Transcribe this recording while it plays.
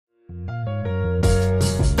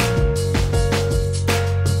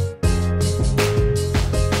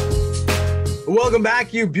Welcome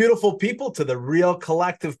back, you beautiful people, to the Real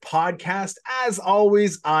Collective podcast. As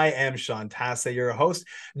always, I am Sean Tassa, your host,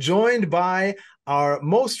 joined by our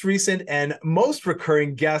most recent and most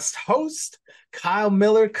recurring guest host, Kyle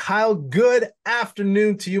Miller. Kyle, good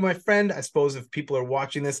afternoon to you, my friend. I suppose if people are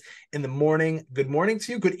watching this in the morning, good morning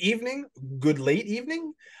to you, good evening, good late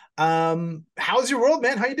evening. How's your world,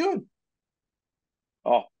 man? How you doing?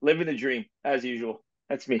 Oh, living the dream as usual.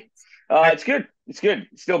 That's me. It's good. It's good.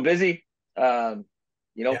 Still busy. Um,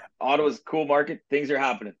 Yeah. Ottawa's a cool market. Things are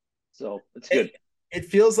happening, so it's It, good. it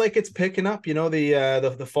feels like it's picking up. You know,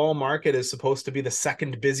 the fall market is supposed to be the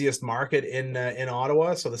second busiest market in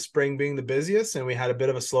Ottawa. So the spring being the busiest, and we had a bit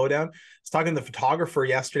of a slowdown. I was talking to the photographer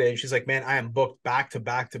yesterday, and she's like, "Man, I am booked back to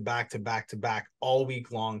back to back to back to back all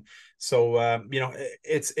week long." So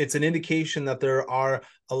it's an indication that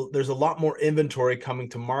there's a lot more inventory coming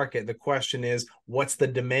to market. The question is, what's the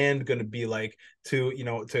demand going to be like to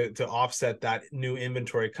offset that new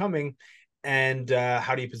inventory coming? And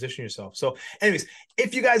how do you position yourself? So anyways,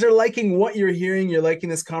 if you guys are liking what you're hearing, you're liking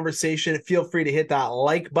this conversation, feel free to hit that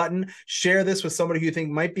like button, share this with somebody who you think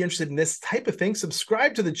might be interested in this type of thing,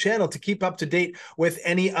 subscribe to the channel to keep up to date with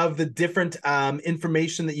any of the different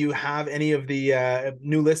information that you have, any of the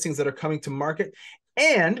new listings that are coming to market.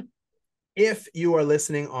 And if you are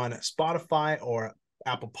listening on Spotify or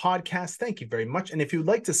Apple Podcasts, thank you very much. And if you'd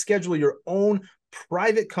like to schedule your own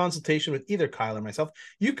private consultation with either Kyle or myself,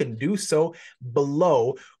 you can do so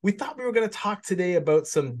below. We thought we were going to talk today about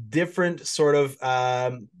some different sort of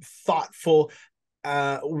thoughtful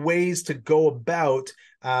ways to go about,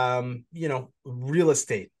 real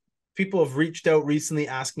estate. People have reached out recently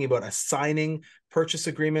asking about assigning purchase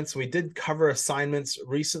agreements. We did cover assignments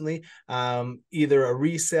recently, either a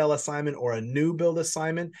resale assignment or a new build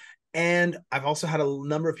assignment. And I've also had a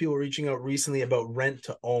number of people reaching out recently about rent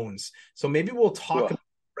to owns. So maybe we'll talk Ugh. about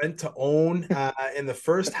rent to own in the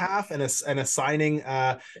first half, and assigning,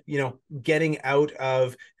 getting out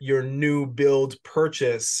of your new build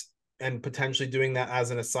purchase and potentially doing that as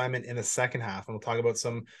an assignment in the second half. And we'll talk about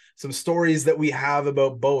some stories that we have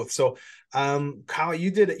about both. So Kyle,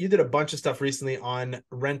 you did a bunch of stuff recently on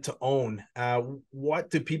rent to own. What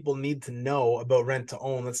do people need to know about rent to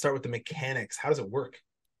own? Let's start with the mechanics. How does it work?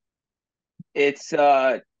 It's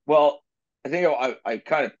well, I think I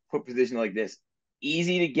kind of put position like this: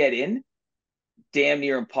 easy to get in, damn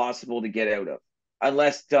near impossible to get out of,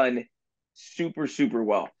 unless done super super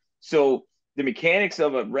well. So the mechanics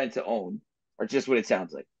of a rent to own are just what it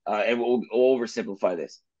sounds like, and we'll oversimplify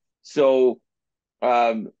this. So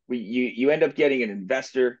you end up getting an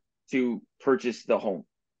investor to purchase the home,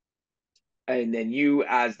 and then you,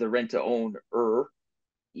 as the rent to own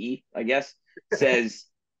I guess,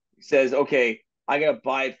 says okay, I'm gonna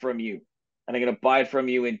buy it from you, and I'm gonna buy it from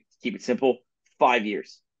you and keep it simple, 5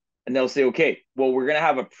 years. And they'll say, okay, well, we're gonna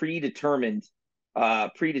have a predetermined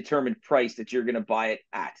price that you're gonna buy it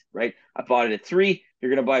at, right? I bought it at 3,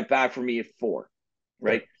 you're gonna buy it back from me at 4, Sure.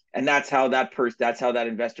 right? And that's how that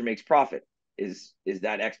investor makes profit, is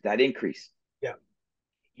that increase. Yeah.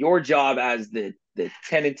 Your job as the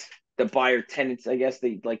tenant, the buyer tenants, I guess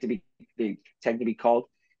they technically be called,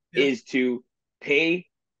 Yeah. is to pay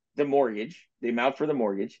the mortgage, the amount for the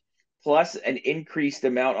mortgage, plus an increased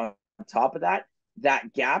amount on top of that.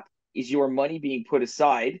 That gap is your money being put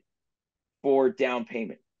aside for down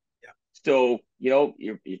payment. Yeah. So,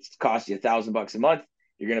 it's cost you $1,000 a month.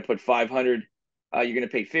 You're going to put 500. You're going to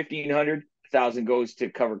pay 1,500. 1,000 goes to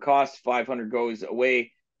cover costs. 500 goes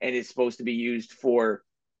away, and it's supposed to be used for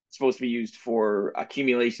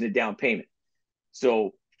accumulation of down payment.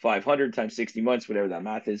 So 500 times 60 months, whatever that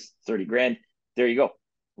math is, 30 grand. There you go.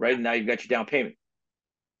 Right. And now you've got your down payment.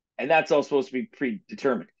 And that's all supposed to be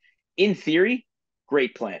predetermined. In theory,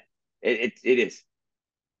 great plan. It is.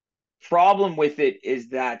 Problem with it is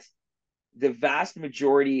that the vast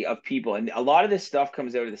majority of people, and a lot of this stuff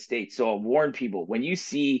comes out of the States. So I'll warn people, when you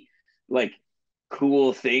see like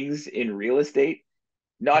cool things in real estate,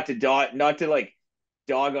 not to like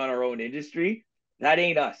dog on our own industry. That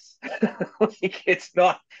ain't us. Like,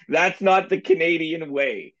 that's not the Canadian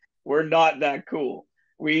way. We're not that cool.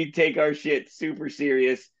 We take our shit super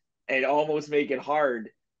serious and almost make it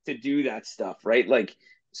hard to do that stuff, right? Like,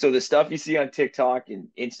 so the stuff you see on TikTok and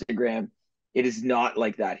Instagram, it is not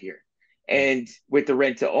like that here. Yeah. And with the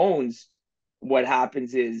rent to owns, what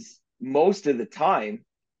happens is most of the time,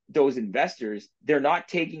 those investors, they're not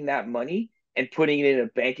taking that money and putting it in a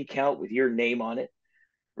bank account with your name on it,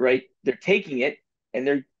 right? They're taking it and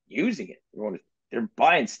they're using it. They're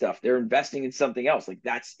buying stuff. They're investing in something else. Like,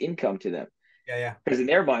 that's income to them. Yeah. Yeah. Because in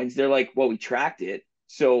their minds, they're like, well, we tracked it.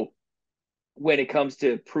 So when it comes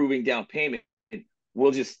to proving down payment,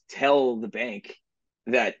 we'll just tell the bank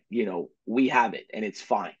that, we have it and it's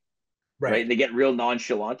fine, right? Right. They get real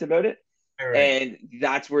nonchalant about it. All right. And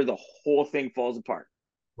that's where the whole thing falls apart.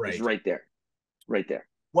 Is Right. right there. Right there.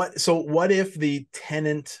 What if the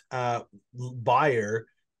tenant buyer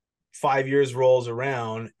 5 years rolls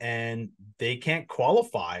around and they can't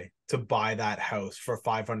qualify to buy that house for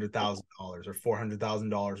 $500,000 or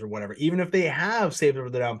 $400,000 or whatever, even if they have saved over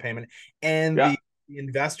the down payment, and Yeah. the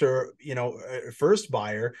investor, first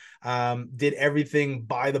buyer, did everything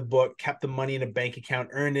by the book, kept the money in a bank account,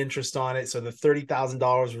 earned interest on it, so the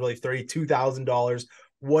 $30,000 really $32,000.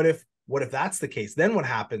 What if that's the case? Then what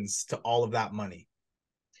happens to all of that money?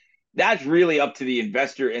 That's really up to the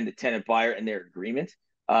investor and the tenant buyer and their agreement.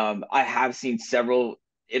 I have seen several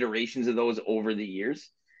iterations of those over the years.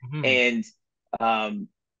 Mm-hmm. And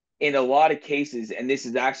in a lot of cases, and this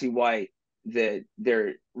is actually why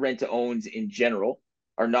their rent to owns in general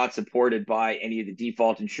are not supported by any of the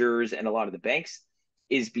default insurers and a lot of the banks,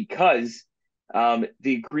 is because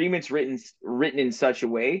the agreement's written in such a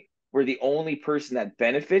way where the only person that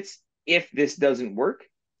benefits if this doesn't work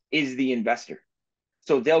is the investor.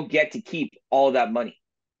 So they'll get to keep all that money,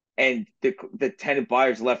 and the tenant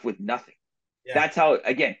buyer's left with nothing. Yeah. That's how.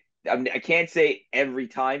 Again, I can't say every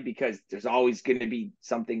time because there's always going to be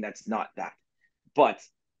something that's not that. But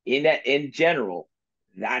in general,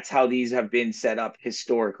 that's how these have been set up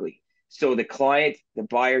historically. So the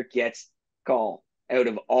buyer gets call out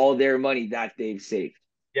of all their money that they've saved,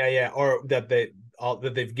 Yeah, or that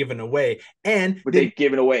they've given away, and but they've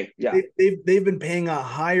given away. Yeah, they've been paying a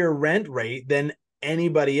higher rent rate than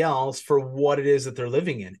anybody else for what it is that they're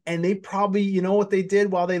living in. And they probably, what they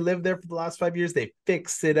did while they lived there for the last 5 years? They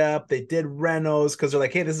fixed it up. They did renos because they're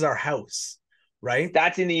like, hey, this is our house, right?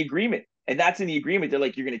 that's in the agreement. And that's in the agreement. They're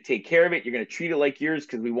like, you're going to take care of it. You're going to treat it like yours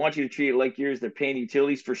because we want you to treat it like yours. They're paying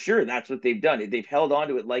utilities for sure. That's what they've done. They've held on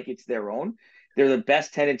to it like it's their own. They're the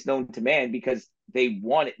best tenants known to man because they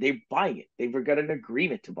want it. They're buying it. They've got an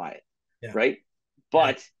agreement to buy it, Yeah. right? Yeah.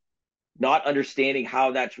 But not understanding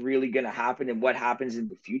how that's really going to happen and what happens in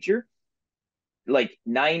the future, like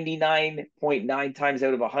 99.9 times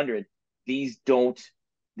out of 100, these don't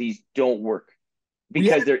these don't work We had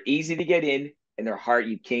because they're easy to get in and they're hard.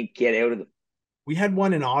 You can't get out of them. we had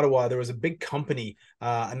one in Ottawa. There was a big company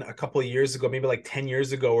a couple of years ago, maybe like 10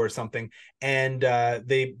 years ago or something, and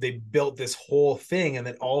they built this whole thing and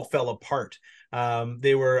it all fell apart.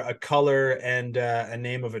 They were a color and a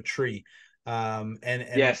name of a tree. And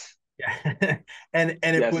Yes, yeah. and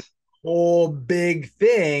it was yes, a whole big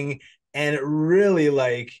thing, and it really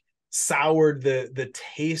like soured the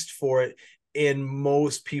taste for it in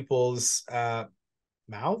most people's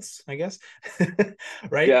mouths, I guess.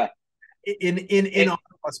 Right? yeah. In And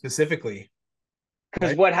Ottawa specifically, because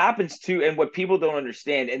right? what happens too, and what people don't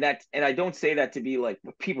understand, and I don't say that to be like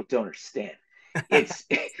what people don't understand. It's Say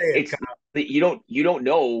it, it's Kyle. you don't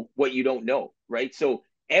know what you don't know, right? So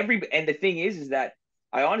and the thing is that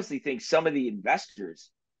I honestly think some of the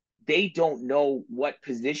investors, they don't know what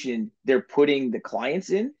position they're putting the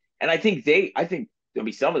clients in, and I think there'll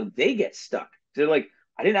be some of them they get stuck. They're like,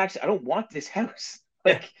 I don't want this house.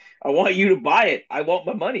 Yeah, Like I want you to buy it. I want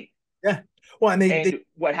my money. yeah. Well, and they And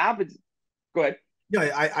what happens? Go ahead.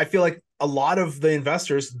 yeah, I feel like a lot of the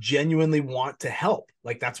investors genuinely want to help.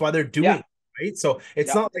 Like that's why they're doing Yeah, it, right? So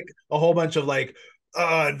it's yeah. not like a whole bunch of like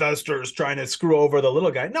investors trying to screw over the little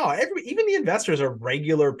guy. No, even the investors are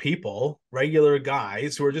regular people, regular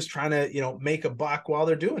guys who are just trying to, make a buck while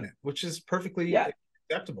they're doing it, which is perfectly Yeah,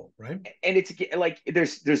 acceptable, right? and it's like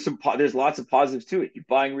there's lots of positives to it. You're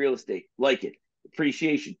buying real estate, like it,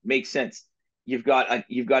 appreciation makes sense. You've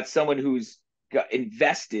got someone who's got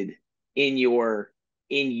invested in your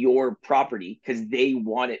property because they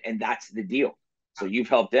want it, and that's the deal. So you've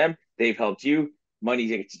helped them, they've helped you. Money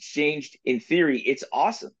gets exchanged. In theory, it's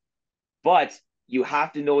awesome, but you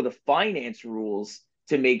have to know the finance rules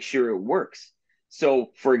to make sure it works.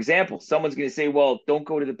 So, for example, someone's going to say, "Well, don't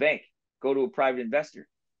go to the bank, go to a private investor."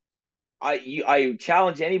 I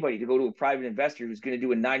challenge anybody to go to a private investor who's going to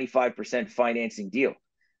do a 95% financing deal. Right.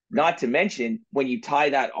 Not to mention, when you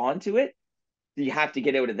tie that onto it, you have to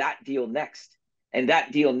get out of that deal next. And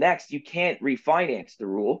that deal next, you can't refinance the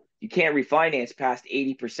rule. You can't refinance past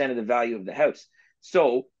 80% of the value of the house.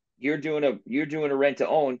 So you're doing a rent to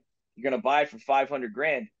own. You're going to buy for 500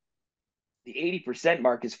 grand. The 80%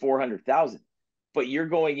 mark is 400,000. But you're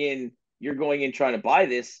going in trying to buy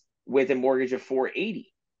this with a mortgage of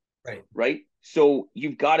 480, Right. right? So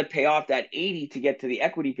you've got to pay off that 80 to get to the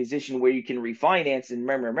equity position where you can refinance and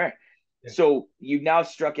meh. Yeah. So you've now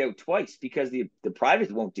struck out twice because the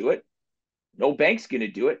private won't do it. No bank's going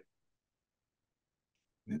to do it.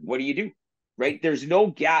 Yeah. What do you do? right? There's no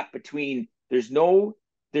gap between, there's no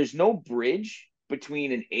bridge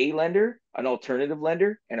between an A lender, an alternative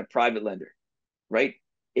lender, and a private lender, right?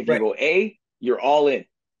 If you Right. go A, you're all in.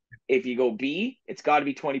 If you go B, it's got to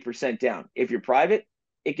be 20% down. If you're private,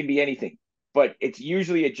 it can be anything, but it's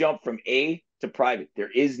usually a jump from A to private.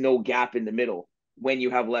 There is no gap in the middle when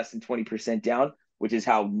you have less than 20% down, which is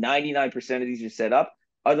how 99% of these are set up.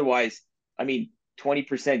 Otherwise, I mean,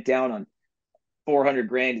 20% down on 400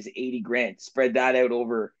 grand is 80 grand. Spread that out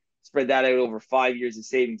over 5 years of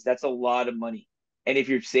savings. That's a lot of money. And if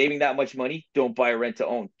you're saving that much money, don't buy a rent to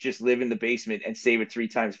own. Just live in the basement and save it 3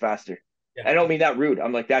 times faster. Yeah. I don't mean that rude.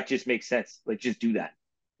 I'm like, that just makes sense. Like, just do that.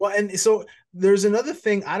 Well, and so there's another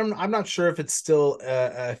thing. I'm not sure if it's still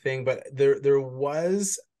a thing, but there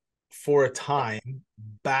was for a time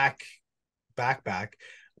back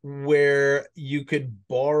where you could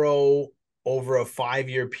borrow over a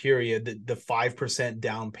 5-year period the 5%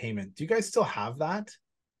 down payment. Do you guys still have that?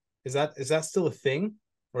 Is that still a thing,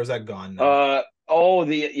 or is that gone now?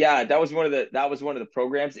 That was one of the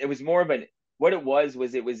programs. It was more of an what it was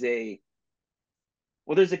a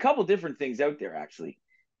well, there's a couple different things out there actually.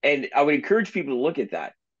 And I would encourage people to look at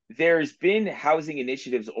that. There's been housing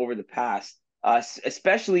initiatives over the past,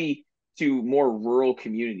 especially to more rural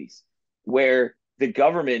communities, where the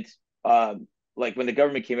government, like when the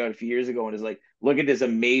government came out a few years ago and is like, look at this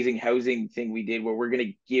amazing housing thing we did where we're going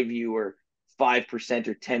to give you or 5%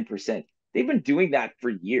 or 10%. They've been doing that for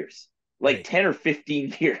years, like Right. 10 or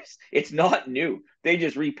 15 years. It's not new. They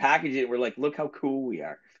just repackage it. We're like, look how cool we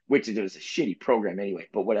are, which it was a shitty program anyway,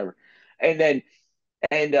 but whatever. And then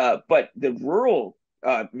but the rural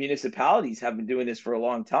municipalities have been doing this for a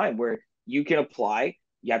long time where you can apply,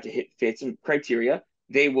 you have to fit some criteria.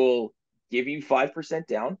 They will give you 5%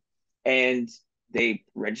 down and they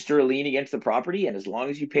register a lien against the property. And as long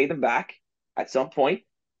as you pay them back at some point,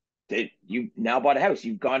 that you now bought a house.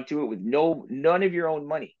 You've gone to it with none of your own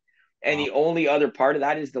money. And Wow. the only other part of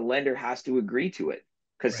that is the lender has to agree to it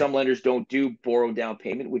because Right. some lenders don't do borrow down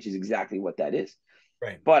payment, which is exactly what that is.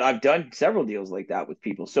 Right. But I've done several deals like that with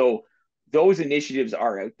people. So those initiatives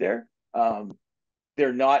are out there.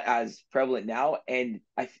 They're not as prevalent now, and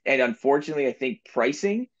unfortunately, I think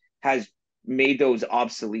pricing has made those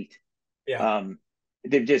obsolete. Yeah. Um,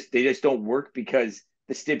 they just don't work because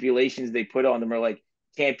the stipulations they put on them are like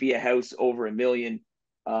can't be a house over $1 million.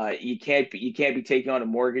 You can't be taking on a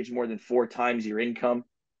mortgage more than 4 times your income,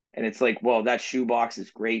 and it's like, well, that shoebox is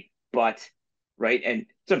great, but right, and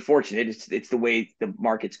it's unfortunate. It's the way the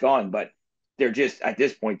market's gone, but they're just at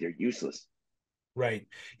this point they're useless, Right.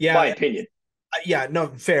 my Yeah. opinion. Yeah, no,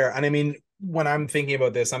 fair. And I mean, when I'm thinking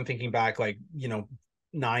about this, I'm thinking back like,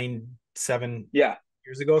 7 Yeah.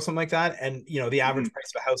 years ago, something like that. And, the Mm-hmm. average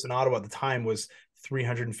price of a house in Ottawa at the time was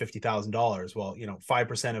 $350,000. Well,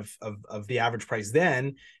 5% of the average price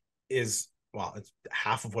then is, well, it's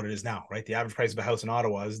half of what it is now, right? The average price of a house in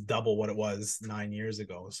Ottawa is double what it was 9 years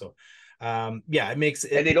ago. So, yeah, it makes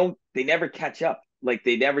And it. they never catch up. Like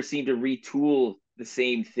they never seem to retool the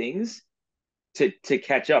same things to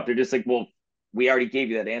catch up. They're just like, well, we already gave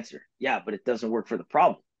you that answer. Yeah, but it doesn't work for the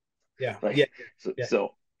problem. Yeah. Yeah. Like so, Yeah.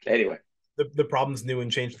 so Yeah. anyway. The problem's new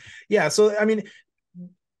and changed. Yeah. So, I mean,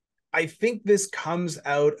 I think this comes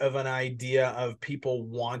out of an idea of people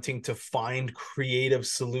wanting to find creative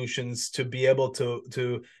solutions to be able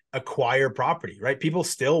to acquire property, right? People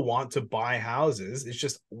still want to buy houses. It's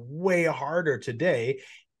just way harder today.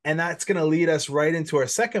 And that's going to lead us right into our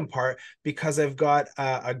second part because I've got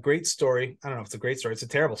a great story. I don't know if it's a great story. It's a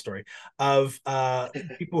terrible story of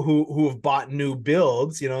people who have bought new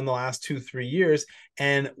builds, in the last 2-3 years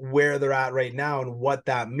and where they're at right now and what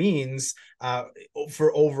that means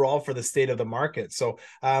for overall for the state of the market. So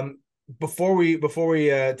before we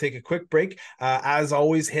take a quick break, as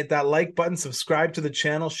always, hit that like button, subscribe to the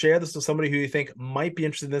channel, share this with somebody who you think might be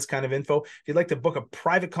interested in this kind of info. If you'd like to book a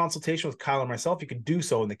private consultation with Kyle and myself, you can do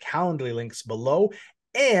so in the Calendly links below.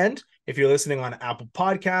 And if you're listening on Apple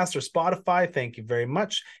Podcasts or Spotify, thank you very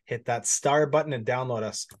much. Hit that star button and download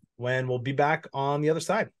us. When we'll be back on the other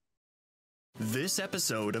side. This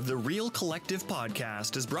episode of the Real Collective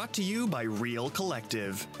podcast is brought to you by Real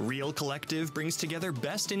Collective. Real Collective brings together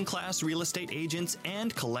best-in-class real estate agents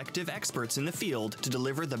and collective experts in the field to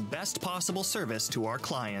deliver the best possible service to our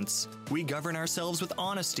clients. We govern ourselves with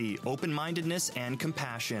honesty, open-mindedness, and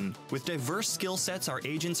compassion. With diverse skill sets, our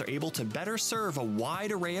agents are able to better serve a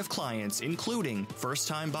wide array of clients, including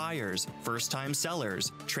first-time buyers, first-time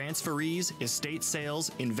sellers, transferees, estate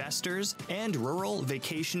sales, investors, and rural,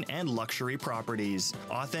 vacation, and luxury properties.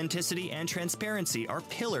 Authenticity and transparency are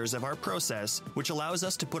pillars of our process, which allows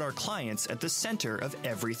us to put our clients at the center of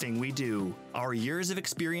everything we do. Our years of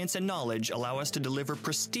experience and knowledge allow us to deliver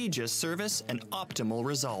prestigious service and optimal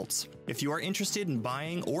results. If you are interested in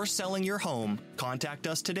buying or selling your home, contact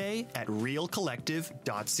us today at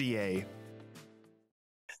realcollective.ca.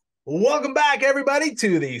 Welcome back, everybody,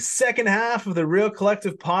 to the second half of the Real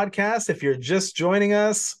Collective podcast. If you're just joining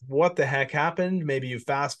us, what the heck happened? Maybe you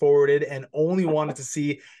fast forwarded and only wanted to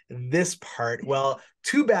see this part. Well,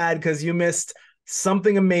 too bad, because you missed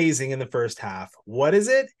something amazing in the first half. What is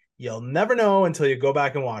it? You'll never know until you go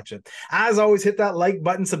back and watch it. As always, hit that like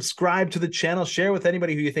button, subscribe to the channel, share with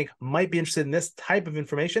anybody who you think might be interested in this type of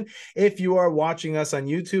information. If you are watching us on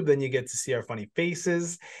YouTube, then you get to see our funny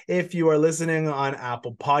faces. If you are listening on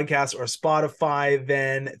Apple Podcasts or Spotify,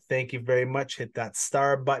 then thank you very much. Hit that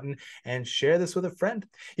star button and share this with a friend.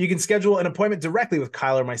 You can schedule an appointment directly with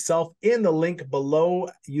Kyle or myself in the link below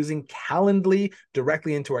using Calendly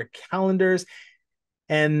directly into our calendars.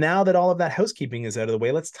 And now that all of that housekeeping is out of the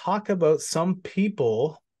way, let's talk about some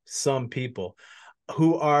people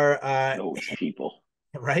who are Those people,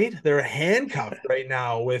 right? They're handcuffed right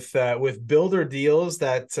now with builder deals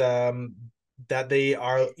that that they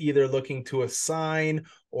are either looking to assign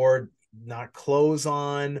or not close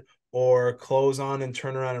on, or close on and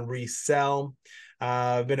turn around and resell.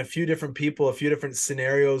 Been a few different people, a few different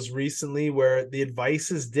scenarios recently where the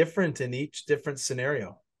advice is different in each different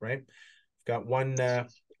scenario, right? Got one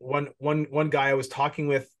guy I was talking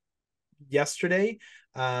with yesterday,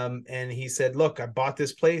 and he said, look, I bought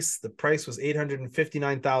this place. The price was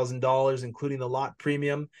 $859,000, including the lot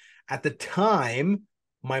premium. At the time,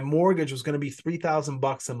 my mortgage was going to be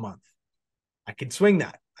 $3,000 a month. I can swing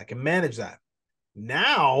that. I can manage that.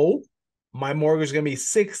 Now, my mortgage is going to be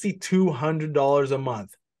 $6,200 a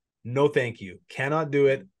month. No, thank you. Cannot do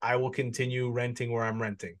it. I will continue renting where I'm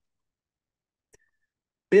renting.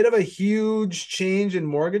 Bit of a huge change in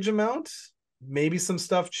mortgage amount. Maybe some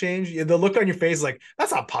stuff changed. The look on your face is like,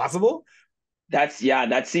 that's not possible.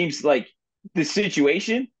 that seems like the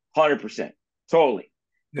situation. 100%, totally.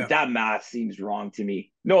 No. But that math seems wrong to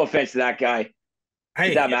me. No offense to that guy.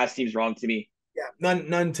 Hey, that math seems wrong to me. Yeah,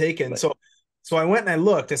 none taken. But, so I went and I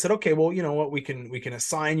looked. I said, okay, well, you know what? We can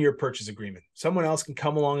assign your purchase agreement. Someone else can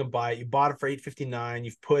come along and buy it. You bought it for $859.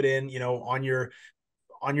 You've put in,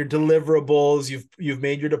 on your deliverables, you've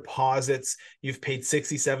made your deposits, you've paid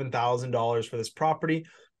 $67,000 for this property.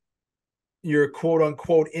 You're quote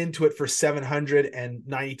unquote into it for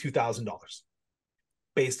 $792,000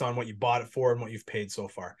 based on what you bought it for and what you've paid so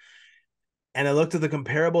far. And I looked at the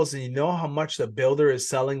comparables, and you know how much the builder is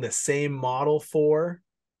selling the same model for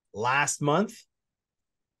last month?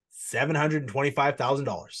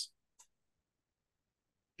 $725,000.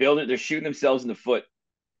 Builder, they're shooting themselves in the foot.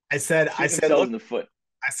 I said, look, in the foot.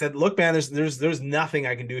 I said, look, man, there's nothing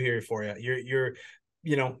I can do here for you. You're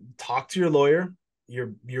talk to your lawyer.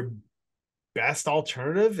 Your best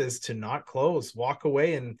alternative is to not close, walk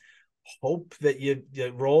away, and hope that you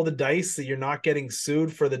roll the dice that you're not getting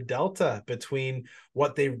sued for the delta between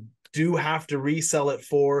what they do have to resell it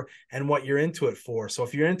for and what you're into it for. So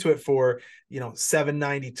if you're into it for,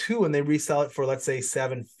 $792 and they resell it for, let's say,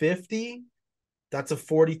 $750, that's a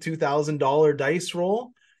 $42,000 dice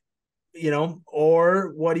roll.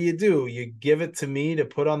 Or what do? You give it to me to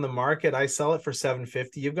put on the market. I sell it for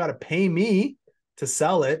 $750. You've got to pay me to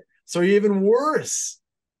sell it. So you're even worse,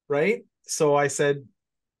 right? So I said,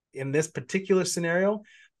 in this particular scenario,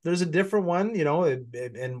 there's a different one,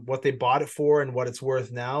 and what they bought it for and what it's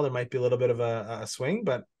worth now. There might be a little bit of a swing,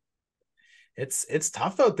 but it's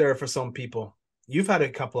tough out there for some people. You've had a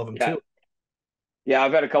couple of them too. Yeah,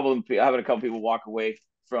 I've had a couple of people walk away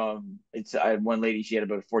from it's. I had one lady, she had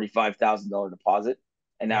about a $45,000 deposit,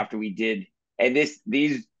 and after we did, and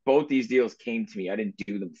both these deals came to me. I didn't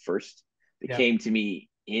do them first; they came to me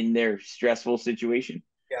in their stressful situation.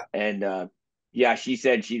 And she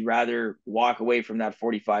said she'd rather walk away from that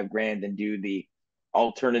 45 grand than do the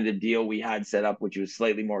alternative deal we had set up, which was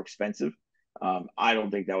slightly more expensive. I don't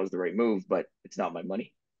think that was the right move, but it's not my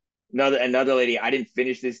money. Another lady, I didn't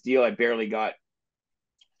finish this deal. I barely got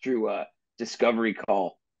through a discovery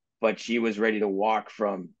call, but she was ready to walk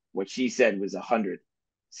from what she said was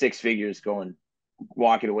 6 figures,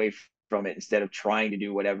 walking away from it instead of trying to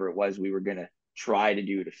do whatever it was we were going to try to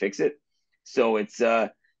do to fix it. So it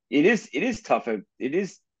is tough. It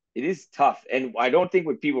is tough. And I don't think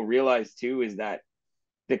what people realize too is that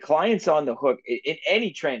the client's on the hook in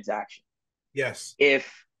any transaction. Yes.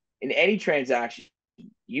 If in any transaction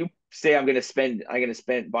you say I'm going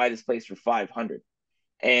to buy this place for 500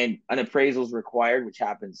 and an appraisal is required, which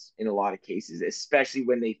happens in a lot of cases, especially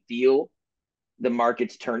when they feel the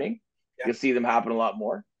market's turning. Yeah. You'll see them happen a lot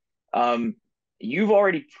more. You've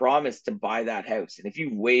already promised to buy that house. And if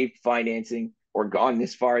you've waived financing or gone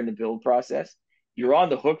this far in the build process, you're on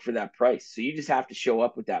the hook for that price. So you just have to show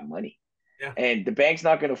up with that money. Yeah. And the bank's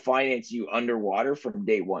not going to finance you underwater from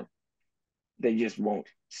day one. They just won't.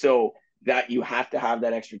 So that you have to have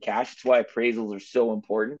that extra cash. That's why appraisals are so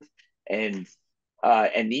important. And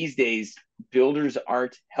these days, builders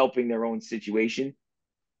aren't helping their own situation.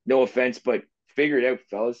 No offense, but figure it out,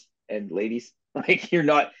 fellas and ladies. Like, you're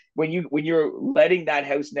not, when you're letting that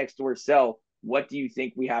house next door sell, what do you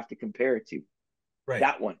think we have to compare it to? Right.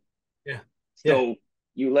 That one. Yeah. So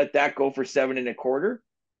you let that go for 7.25.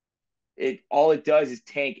 All it does is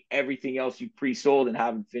tank everything else you pre-sold and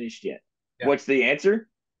haven't finished yet. Yeah. What's the answer?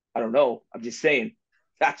 I don't know. I'm just saying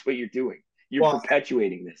that's what you're doing. You're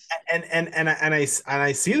perpetuating this. And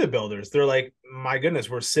I see the builders. They're like, my goodness,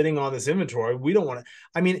 we're sitting on this inventory. We don't want to.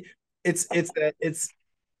 I mean, it's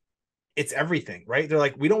everything, right? They're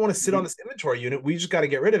like, we don't want to sit on this inventory unit. We just got to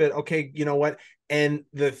get rid of it. Okay, you know what? And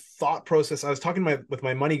the thought process, I was talking with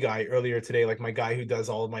my money guy earlier today, like my guy who does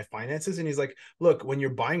all of my finances. And he's like, look, when you're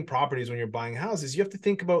buying properties, when you're buying houses, you have to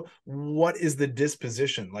think about what is the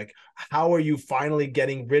disposition? Like, how are you finally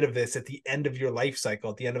getting rid of this at the end of your life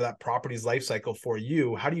cycle, at the end of that property's life cycle for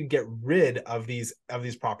you? How do you get rid of these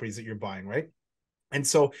properties that you're buying, right? And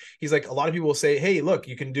so he's like, a lot of people will say, hey, look,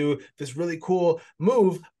 you can do this really cool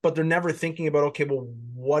move, but they're never thinking about, okay, well,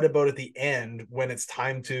 what about at the end when it's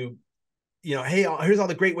time to, hey, here's all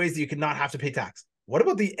the great ways that you could not have to pay tax. What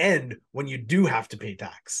about the end when you do have to pay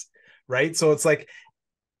tax, right? So it's like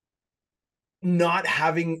not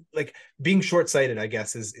having, like, being short-sighted, I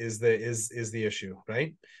guess, is the issue,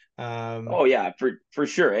 right? Oh yeah, for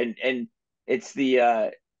sure. And it's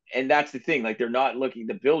the and that's the thing, like, they're not looking,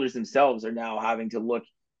 the builders themselves are now having to look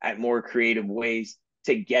at more creative ways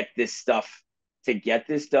to get this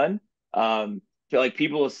done. Like,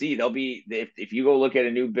 people will see, they'll be, if you go look at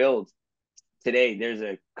a new build today, there's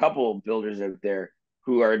a couple builders out there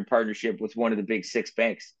who are in partnership with one of the big 6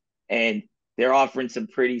 banks, and they're offering some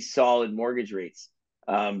pretty solid mortgage rates.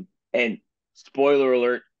 And spoiler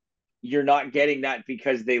alert, you're not getting that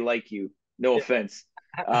because they like you. No offense.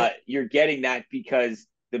 You're getting that because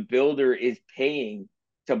the builder is paying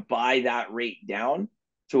to buy that rate down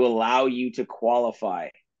to allow you to qualify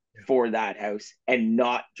for that house and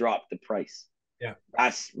not drop the price. Yeah.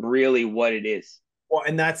 That's really what it is. Well,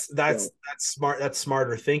 and that's smart. That's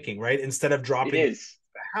smarter thinking, right? Instead of dropping the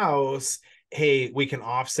house, hey, we can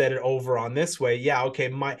offset it over on this way. Yeah, okay,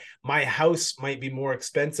 my house might be more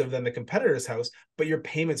expensive than the competitor's house, but your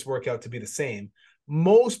payments work out to be the same.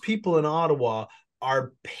 Most people in Ottawa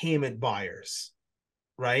are payment buyers,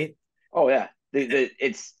 right? Oh yeah,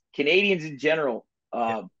 it's Canadians in general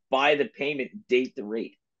buy the payment, date the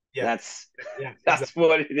rate. Yeah, that's exactly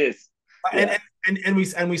what it is.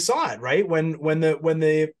 And we saw it, right, when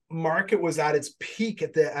the market was at its peak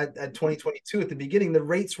at 2022 at the beginning, the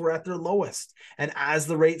rates were at their lowest, and as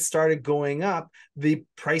the rates started going up, the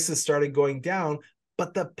prices started going down,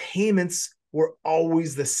 but the payments were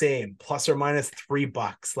always the same, plus or minus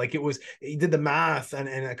 $3. Like, it was, you did the math and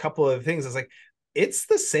a couple of things. It's like, it's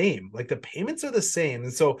the same. Like, the payments are the same.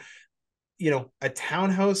 And so, a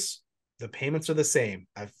townhouse, the payments are the same.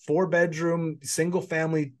 A 4-bedroom, single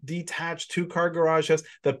family, detached 2-car garage house,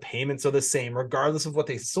 the payments are the same, regardless of what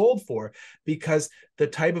they sold for, because the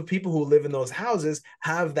type of people who live in those houses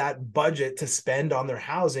have that budget to spend on their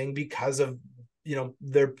housing because of,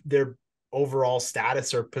 their overall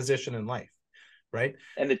status or position in life. Right.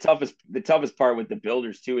 And the toughest part with the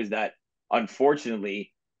builders too is that,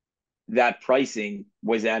 unfortunately, that pricing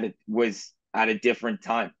was at a different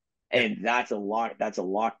time, and that's a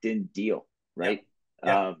locked in deal, right?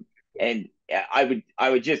 And I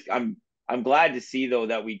would just, I'm glad to see, though,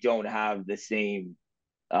 that we don't have the same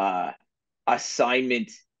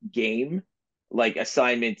assignment game, like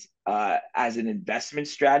assignment as an investment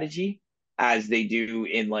strategy as they do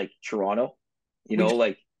in, like, Toronto.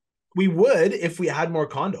 We would if we had more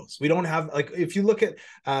condos. We don't have, like, if you look at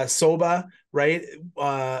Soba, right,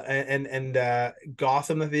 and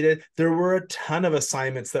Gotham that they did, there were a ton of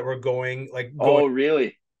assignments that were going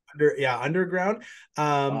really underground.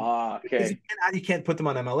 Okay. You can't put them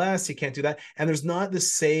on MLS. You can't do that, and there's not the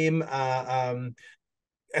same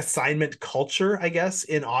assignment culture, I guess,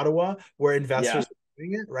 in Ottawa, where investors are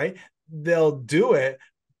doing it. Right, they'll do it,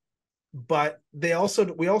 but we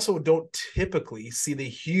also don't typically see the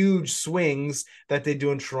huge swings that they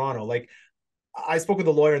do in Toronto. Like, I spoke with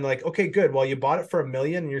a lawyer and like, okay, good. Well, you bought it for $1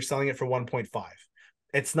 million and you're selling it for 1.5.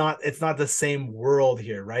 It's not the same world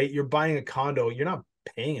here, right? You're buying a condo. You're not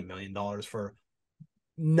paying $1 million for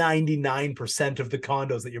 99% of the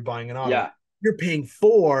condos that you're buying in Ottawa. Yeah. You're paying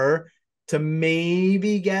 4 to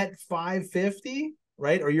maybe get 550,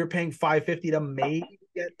 right? Or you're paying 550 to maybe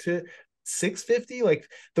get to 650. Like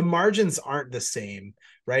the margins aren't the same,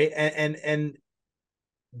 right? And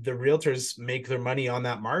the realtors make their money on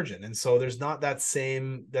that margin. And so there's not that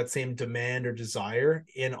same demand or desire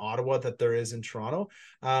in Ottawa that there is in Toronto.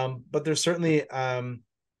 But there's certainly I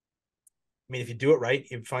mean, if you do it right,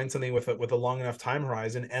 you find something with a long enough time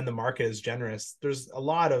horizon and the market is generous, there's a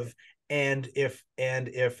lot of and if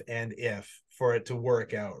for it to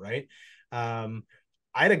work out, right? I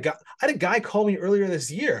had a guy call me earlier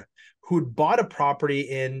this year who'd bought a property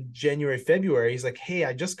in January, February. He's like, hey,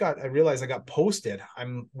 I realized I got posted.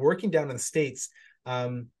 I'm working down in the States.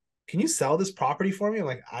 Can you sell this property for me? I'm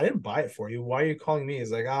like, I didn't buy it for you. Why are you calling me?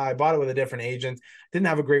 He's like, I bought it with a different agent. Didn't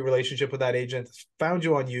have a great relationship with that agent. Found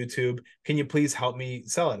you on YouTube. Can you please help me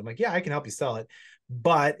sell it? I'm like, yeah, I can help you sell it.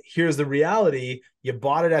 But here's the reality. You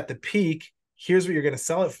bought it at the peak. Here's what you're going to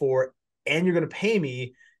sell it for. And you're going to pay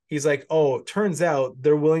me. He's like, oh, turns out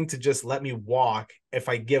they're willing to just let me walk if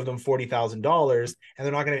I give them $40,000 and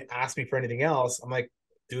they're not going to ask me for anything else. I'm like,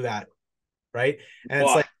 do that. Right. And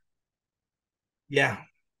it's like, yeah.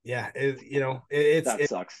 Yeah, that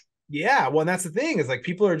sucks. Yeah, well, and that's the thing is like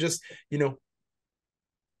people are just,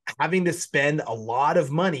 having to spend a lot of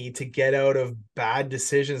money to get out of bad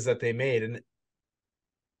decisions that they made. And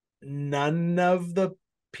none of the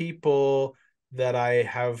people that I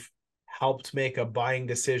have helped make a buying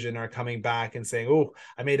decision are coming back and saying, oh,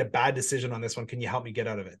 I made a bad decision on this one. Can you help me get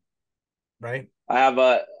out of it? Right. I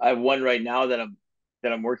have one right now that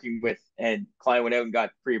I'm working with, and client went out and got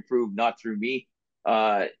pre-approved, not through me.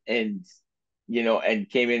 And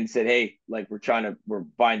came in and said, hey, like we're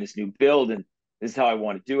buying this new build and this is how I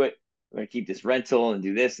want to do it. I'm going to keep this rental and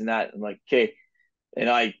do this and that. I'm like, okay. And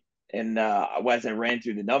as I ran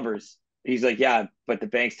through the numbers, he's like, yeah, but the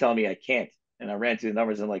bank's telling me I can't. And I ran through the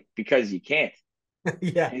numbers. And I'm like, because you can't.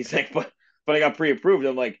 Yeah. And he's like, but I got pre-approved.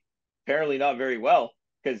 I'm like, apparently not very well,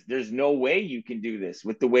 because there's no way you can do this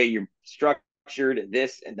with the way you're structured and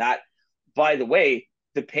this and that. By the way,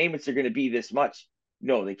 the payments are going to be this much.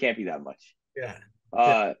 No, they can't be that much.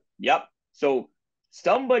 Yeah. Yep. So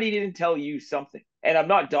somebody didn't tell you something, and I'm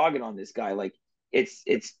not dogging on this guy. Like it's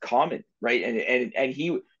common, right? And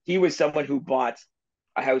he was someone who bought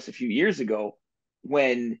a house a few years ago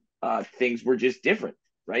when things were just different,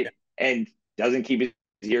 right? Yeah. And doesn't keep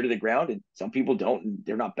his ear to the ground. And some people don't, and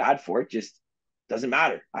they're not bad for it. Just doesn't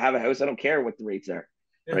matter. I have a house. I don't care what the rates are,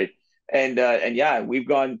 yeah. Right? And yeah, we've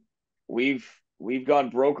gone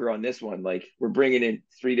broker on this one. Like we're bringing in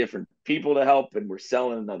 3 different people to help, and we're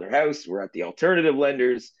selling another house. We're at the alternative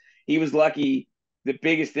lenders. He was lucky. The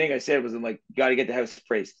biggest thing I said was, I'm like, got to get the house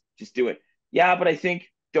appraised. Just do it. Yeah, but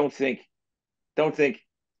don't think,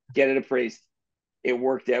 get it appraised. It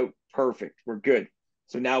worked out perfect. We're good.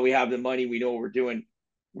 So now we have the money. We know what we're doing.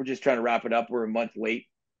 We're just trying to wrap it up. We're a month late,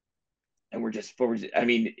 and I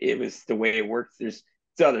mean, it was the way it worked. There's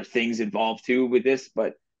other things involved too with this,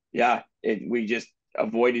 but yeah, we just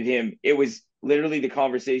avoided him. It was literally, the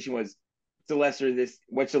conversation was,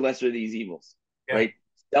 what's the lesser of these evils, yeah. Right?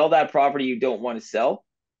 Sell that property you don't want to sell,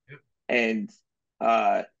 yeah. And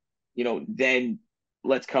then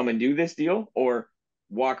let's come and do this deal, or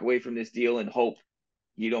walk away from this deal and hope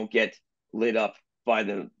you don't get lit up by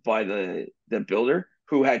the builder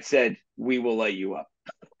who had said, we will light you up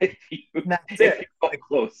if you go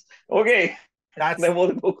close. Okay, then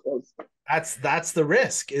we'll go close. That's the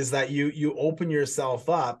risk, is that you open yourself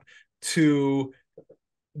up to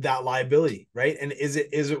that liability, right? And is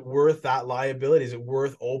it worth that liability? Is it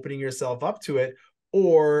worth opening yourself up to it?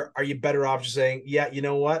 Or are you better off just saying, yeah, you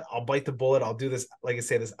know what? I'll bite the bullet. I'll do this, like I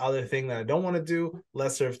say, this other thing that I don't want to do,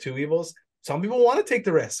 lesser of 2 evils. Some people want to take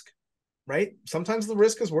the risk, right? Sometimes the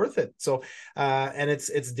risk is worth it. So, and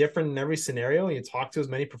it's different in every scenario. You talk to as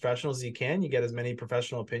many professionals as you can, you get as many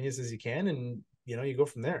professional opinions as you can, and you go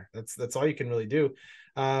from there. That's all you can really do.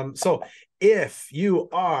 So if you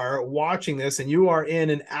are watching this and you are in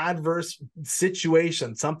an adverse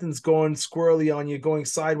situation, something's going squirrely on you, going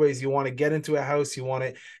sideways, you want to get into a house, you want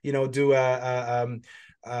to, do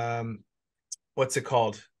what's it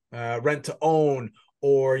called? Rent to own,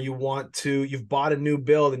 or you've bought a new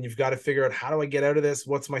build and you've got to figure out, how do I get out of this?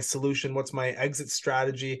 What's my solution? What's my exit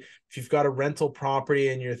strategy? If you've got a rental property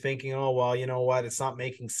and you're thinking, oh, well, you know what? It's not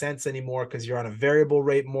making sense anymore because you're on a variable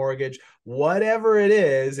rate mortgage, whatever it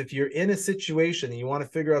is, if you're in a situation and you want to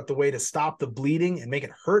figure out the way to stop the bleeding and make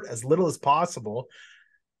it hurt as little as possible,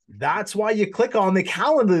 that's why you click on the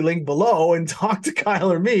Calendly link below and talk to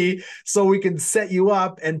Kyle or me, so we can set you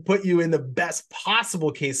up and put you in the best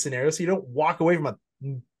possible case scenario, so you don't walk away from a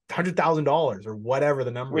 $100,000 or whatever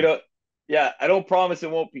the number We is. don't. Yeah, I don't promise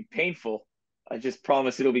it won't be painful. I just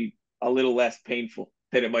promise it'll be a little less painful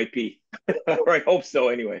than it might be. Or I hope so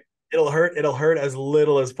anyway. It'll hurt as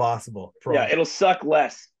little as possible. Yeah, it'll suck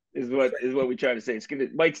less is what we try to say.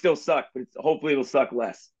 It might still suck, but hopefully it'll suck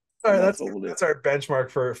less. All right, that's what we'll do. That's our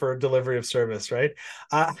benchmark for delivery of service, right?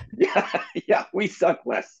 Yeah, we suck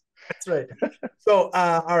less. That's right. So,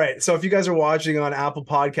 all right. So if you guys are watching on Apple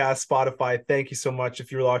Podcasts, Spotify, thank you so much.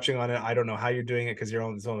 If you're watching on it, I don't know how you're doing it because you're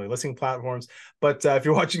on the only listening platforms. But if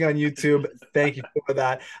you're watching on YouTube, thank you for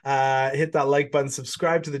that. Hit that like button,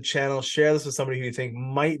 subscribe to the channel, share this with somebody who you think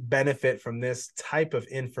might benefit from this type of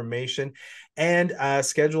information, and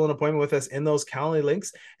schedule an appointment with us in those Calendly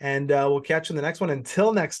links. And we'll catch you in the next one.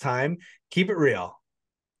 Until next time, keep it real.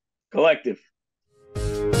 Collective.